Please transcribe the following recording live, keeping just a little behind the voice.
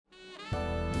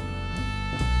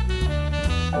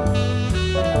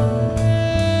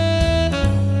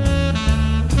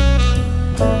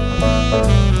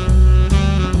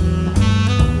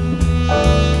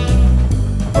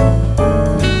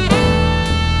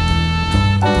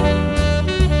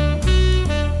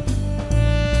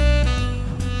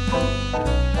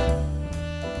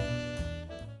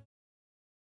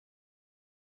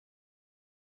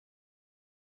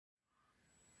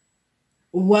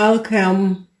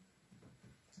Welcome,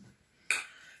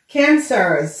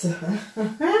 Cancers.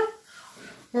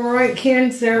 All right,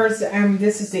 Cancers.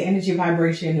 This is the energy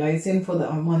vibration lesson for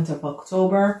the month of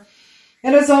October.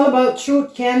 It is all about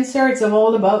truth, Cancer. It's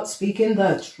all about speaking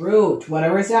the truth.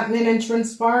 Whatever is happening and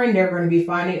transpiring, they're going to be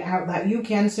finding out that you,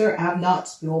 Cancer, have not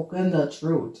spoken the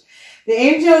truth. The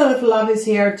angel of love is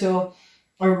here to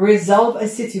resolve a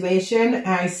situation.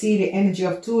 I see the energy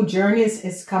of two journeys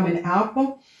is coming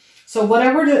up. So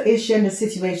whatever the issue and the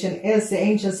situation is, the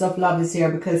angels of love is here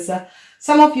because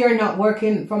some of you are not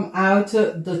working from out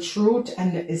the truth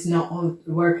and is not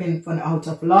working from out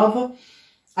of love.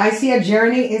 I see a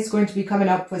journey is going to be coming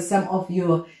up for some of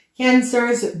you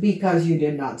Cancers because you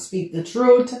did not speak the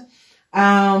truth.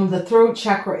 The throat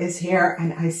chakra is here,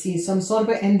 and I see some sort of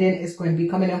an ending is going to be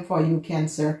coming up for you,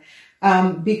 Cancer,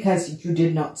 because you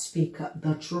did not speak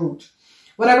the truth.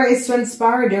 Whatever is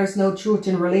transpired, there's no truth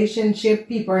in relationship.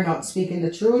 People are not speaking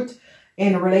the truth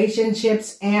in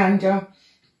relationships, and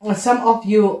some of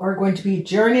you are going to be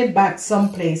journeyed back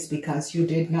someplace because you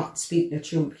did not speak the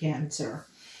truth, Cancer.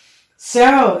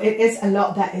 So it is a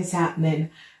lot that is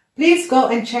happening. Please go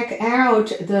and check out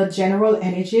the general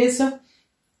energies.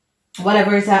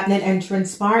 Whatever is happening and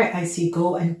transpire, I see,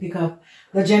 go and pick up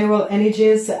the general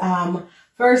energies.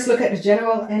 First, look at the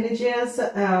general energies.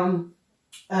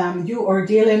 You are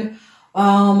dealing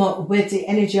with the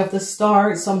energy of the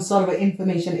star. Some sort of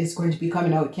information is going to be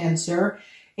coming out, Cancer,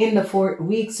 in the 4th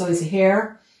week. So it's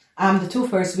here. The 2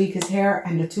 first week is here,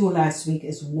 and the 2 last week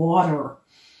is water.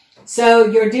 So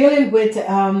you're dealing with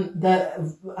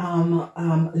the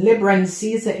Libran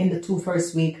season in the 2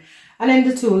 first week, and in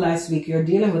the 2 last week you're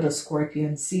dealing with a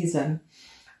Scorpion season.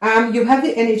 You have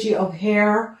the energy of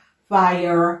hair,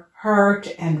 fire,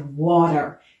 earth, and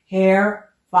water. Hair,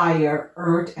 fire,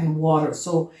 earth, and water.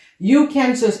 So you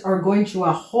Cancers are going through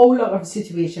a whole lot of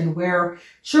situation where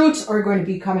truths are going to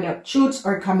be coming up, truths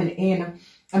are coming in,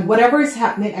 and whatever is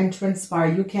happening and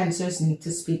transpire, you Cancers need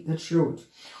to speak the truth.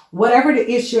 Whatever the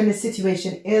issue and the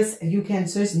situation is, you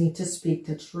Cancers need to speak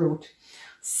the truth.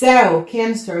 So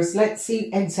Cancers, let's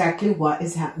see exactly what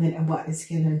is happening and what is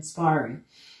transpiring.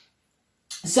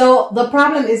 So the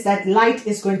problem is that light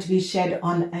is going to be shed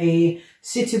on a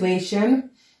situation.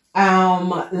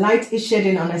 Light is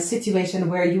shedding on a situation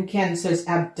where you Cancers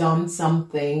have done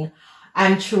something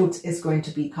and truth is going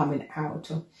to be coming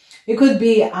out. It could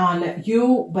be on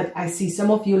you, but I see some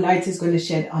of you light is going to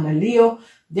shed on a Leo.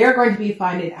 They're going to be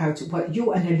finding out what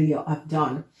you and a Leo have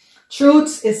done.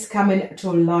 Truth is coming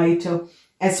to light,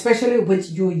 especially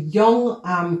with you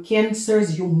young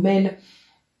Cancers, you men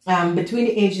between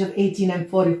the ages of 18 and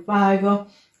 45.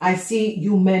 I see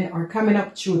you men are coming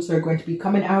up. Truths are going to be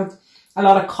coming out. A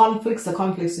lot of conflicts. The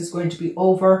conflicts is going to be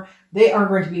over. They are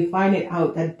going to be finding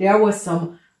out that there was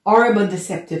some horrible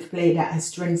deceptive play that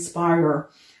has transpired.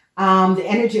 The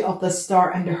energy of the star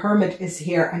and the hermit is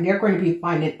here, and they're going to be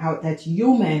finding out that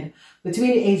you men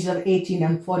between the ages of 18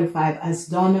 and 45 has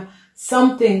done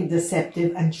something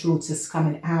deceptive and truth is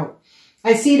coming out.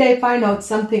 I see they find out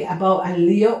something about a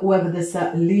Leo, whoever this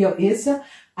Leo is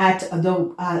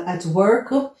at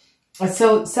work.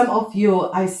 So some of you,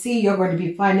 I see you're going to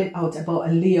be finding out about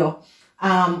a Leo,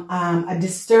 a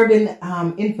disturbing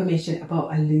information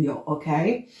about a Leo,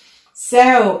 okay?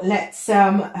 So let's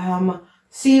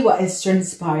see what is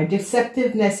transpired.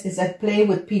 Deceptiveness is at play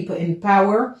with people in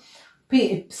power.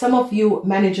 Some of you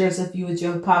managers have used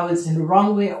your powers in the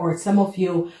wrong way, or some of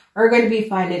you are going to be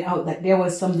finding out that there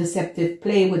was some deceptive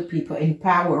play with people in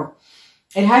power.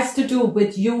 It has to do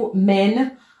with you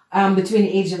men between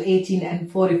the age of 18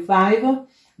 and 45.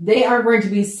 They are going to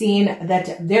be seeing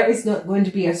that there is not going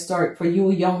to be a start for you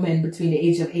young men between the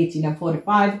age of 18 and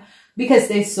 45 because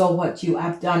they saw what you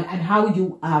have done and how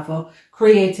you have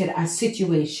created a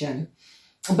situation.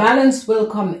 Balance will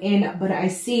come in, but I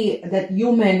see that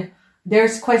you men,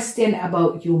 there's question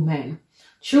about you men.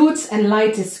 Truths and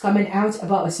light is coming out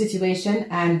about a situation,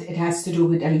 and it has to do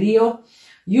with a Leo.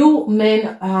 You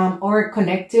men are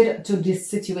connected to this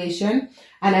situation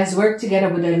and has worked together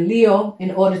with a Leo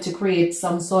in order to create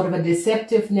some sort of a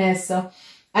deceptiveness.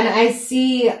 And I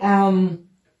see the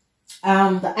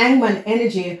Hangman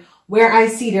energy, where I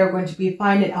see they're going to be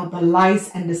finding out the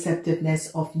lies and deceptiveness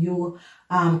of you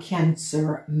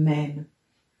Cancer men.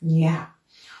 Yeah.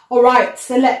 All right,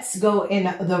 so let's go in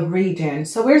the reading.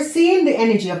 So we're seeing the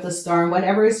energy of the star, and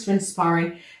whatever is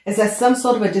transpiring is that some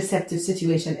sort of a deceptive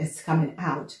situation is coming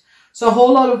out. So a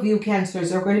whole lot of you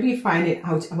Cancers are going to be finding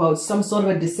out about some sort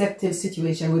of a deceptive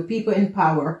situation with people in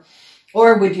power,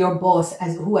 or with your boss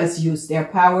who has used their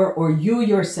power, or you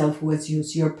yourself who has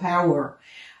used your power.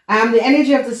 The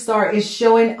energy of the star is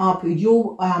showing up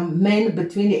you men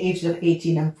between the ages of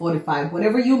 18 and 45.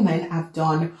 Whatever you men have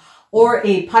done, or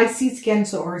a Pisces,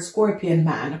 Cancer, or a Scorpion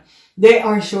man, they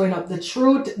are showing up the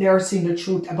truth. They are seeing the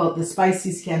truth about this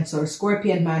Pisces, Cancer, or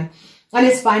Scorpion man, and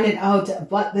is finding out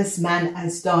what this man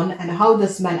has done and how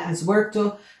this man has worked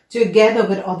together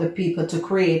with other people to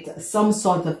create some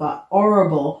sort of a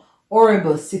horrible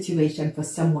situation for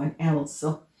someone else.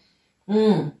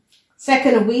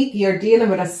 Second week, you're dealing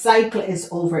with a cycle is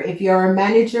over. If you're a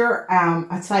manager,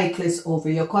 a cycle is over.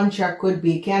 Your contract could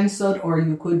be cancelled or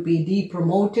you could be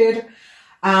depromoted.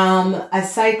 A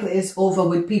cycle is over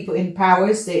with people in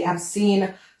powers. They have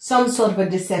seen some sort of a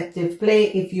deceptive play.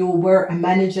 If you were a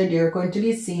manager, they're going to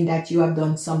be seeing that you have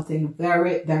done something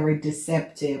very, very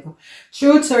deceptive.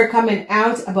 Truths are coming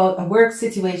out about a work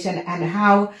situation and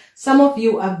how some of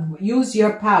you have used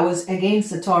your powers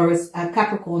against a Taurus, a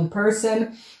Capricorn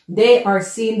person. They are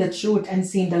seeing the truth and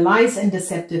seeing the lies and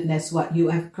deceptiveness what you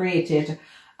have created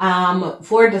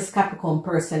for this Capricorn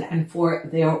person and for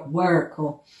their work.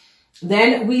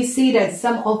 Then we see that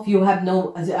some of you have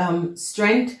no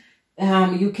strength.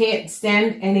 You can't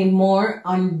stand anymore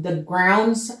on the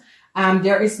grounds.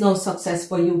 There is no success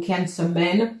for you, Cancer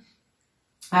men.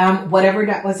 Whatever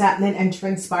that was happening and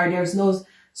transpired, there's no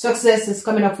success is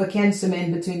coming up for Cancer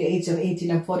men between the age of 18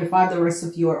 and 45. The rest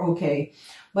of you are okay.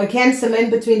 But Cancer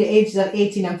men between the ages of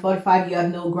 18 and 45, you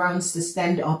have no grounds to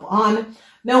stand up on.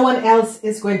 No one else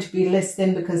is going to be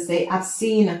listening because they have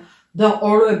seen the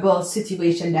horrible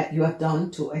situation that you have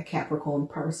done to a Capricorn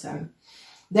person.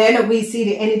 Then we see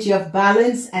the energy of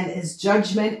balance and its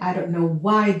judgment. I don't know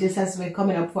why this has been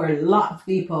coming up for a lot of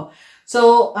people.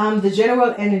 So the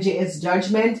general energy is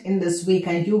judgment in this week,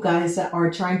 and you guys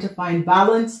are trying to find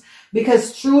balance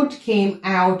because truth came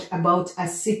out about a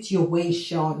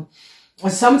situation.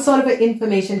 Some sort of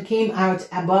information came out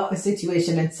about a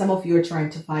situation, and some of you are trying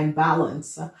to find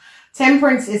balance.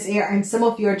 Temperance is here, and some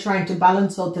of you are trying to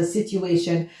balance out the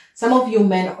situation. Some of you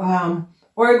men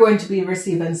are going to be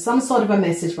receiving some sort of a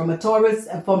message from a Taurus,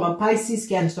 from a Pisces,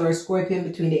 Cancer, or Scorpion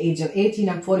between the age of 18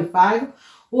 and 45.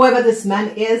 Whoever this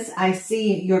man is, I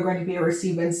see you're going to be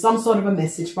receiving some sort of a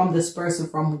message from this person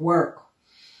from work.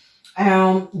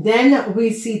 Then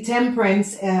we see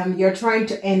temperance. You're trying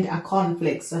to end a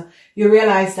conflict. So you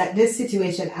realize that this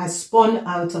situation has spun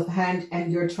out of hand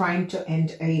and you're trying to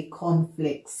end a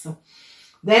conflict.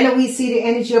 Then we see the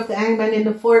energy of the Hangman in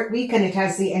the 4th week, and it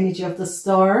has the energy of the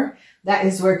star that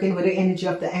is working with the energy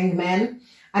of the Hangman.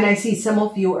 And I see some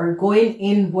of you are going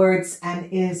inwards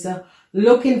and is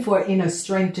looking for inner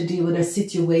strength to deal with a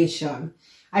situation.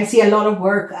 I see a lot of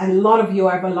work. A lot of you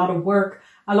have a lot of work.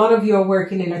 A lot of you are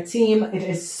working in a team. It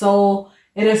is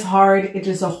hard. It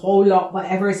is a whole lot.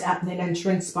 Whatever is happening and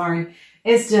transpiring,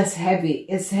 it's just heavy.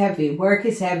 It's heavy. Work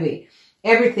is heavy.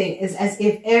 Everything is as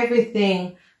if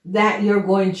everything that you're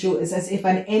going through is as if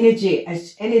an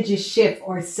energy shift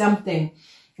or something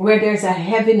where there's a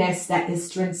heaviness that is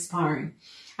transpiring.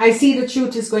 I see the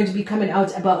truth is going to be coming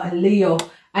out about a Leo,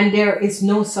 and there is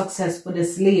no success for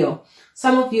this Leo.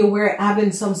 Some of you were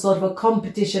having some sort of a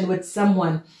competition with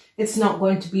someone. It's not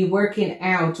going to be working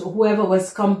out. Whoever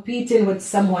was competing with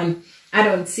someone, I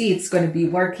don't see it's going to be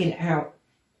working out.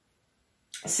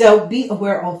 So be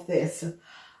aware of this.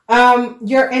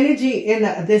 Your energy in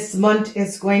this month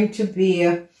is going to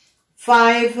be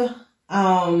 5,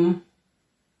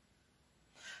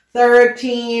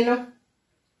 13,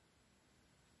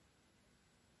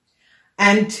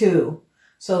 and 2.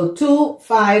 So 2,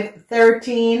 5,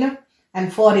 13,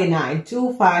 and 49.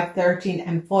 2, 5, 13,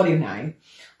 and 49.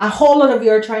 A whole lot of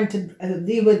you are trying to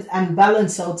deal with and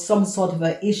balance out some sort of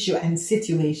an issue and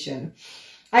situation.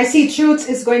 I see truth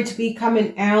is going to be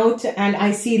coming out, and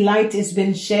I see light is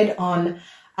being shed on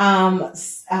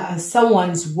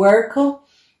someone's work.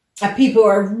 People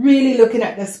are really looking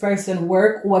at this person's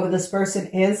work, whoever this person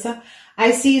is.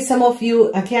 I see some of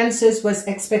you, Cancers, was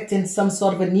expecting some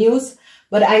sort of a news,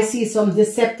 but I see some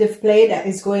deceptive play that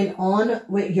is going on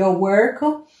with your work.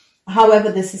 However,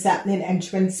 this is happening and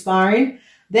transpiring.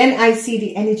 Then I see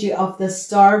the energy of the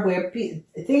star where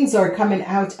things are coming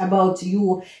out about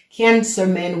you, Cancer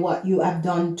men, what you have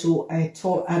done to a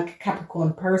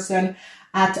Capricorn person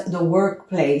at the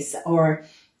workplace, or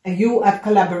you have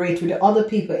collaborated with other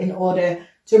people in order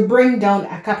to bring down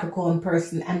a Capricorn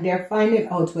person, and they're finding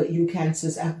out what you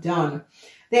Cancers have done.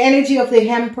 The energy of the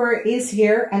Emperor is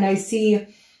here, and I see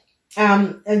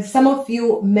and some of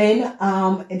you men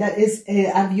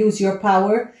have used your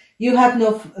power. You have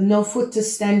no foot to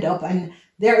stand up, and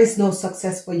there is no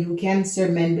success for you, Cancer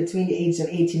men between the age of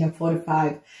 18 and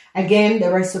 45. Again,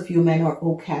 the rest of you men are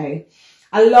okay.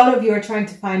 A lot of you are trying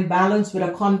to find balance with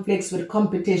a conflicts, with a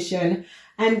competition,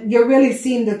 and you're really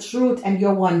seeing the truth and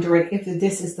you're wondering if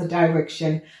this is the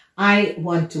direction I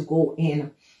want to go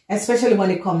in, especially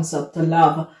when it comes up to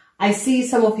love. I see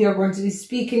some of you are going to be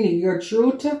speaking your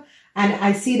truth, and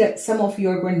I see that some of you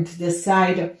are going to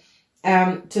decide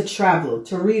to travel,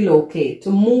 to relocate, to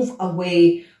move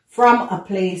away from a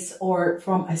place or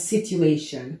from a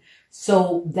situation.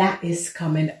 So that is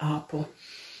coming up.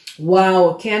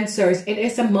 Wow, Cancers, it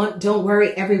is a month. Don't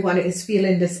worry, everyone is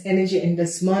feeling this energy in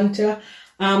this month.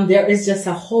 There is just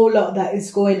a whole lot that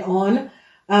is going on.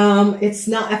 It's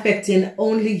not affecting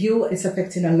only you, it's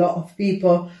affecting a lot of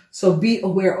people. So be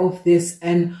aware of this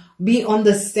and be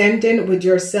understanding with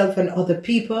yourself and other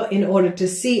people in order to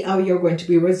see how you're going to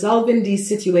be resolving this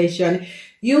situation.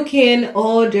 You can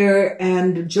order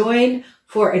and join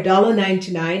for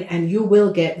 $1.99 and you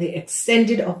will get the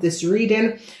extended of this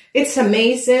reading. It's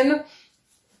amazing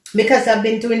because I've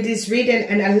been doing this reading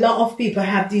and a lot of people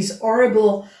have these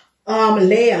horrible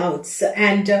layouts,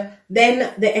 and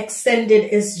then the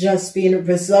extended is just being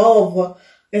resolved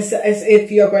as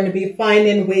if you're going to be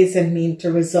finding ways and means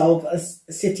to resolve a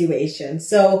situation.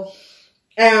 So,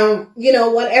 you know,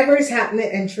 whatever is happening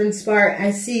and transpire,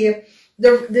 I see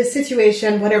the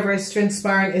situation, whatever is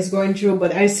transpiring is going through,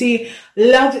 but I see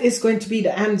love is going to be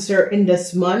the answer in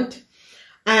this month.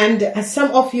 And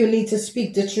some of you need to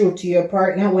speak the truth to your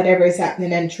partner, whatever is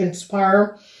happening and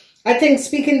transpire. I think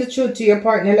speaking the truth to your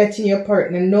partner, letting your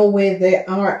partner know where they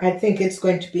are, I think it's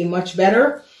going to be much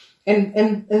better.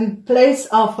 In place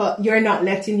of you're not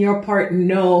letting your partner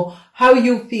know how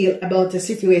you feel about the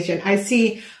situation. I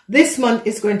see this month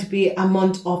is going to be a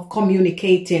month of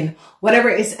communicating. Whatever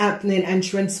is happening and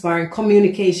transpiring,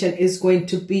 communication is going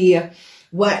to be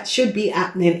what should be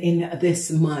happening in this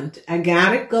month. I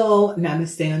gotta go.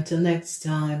 Namaste until next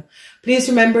time. Please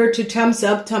remember to thumbs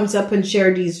up and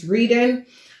share these reading.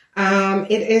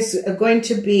 It is going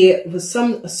to be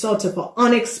some sort of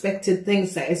unexpected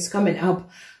things that is coming up.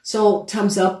 So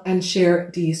thumbs up and share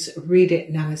these. Read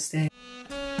it. Namaste.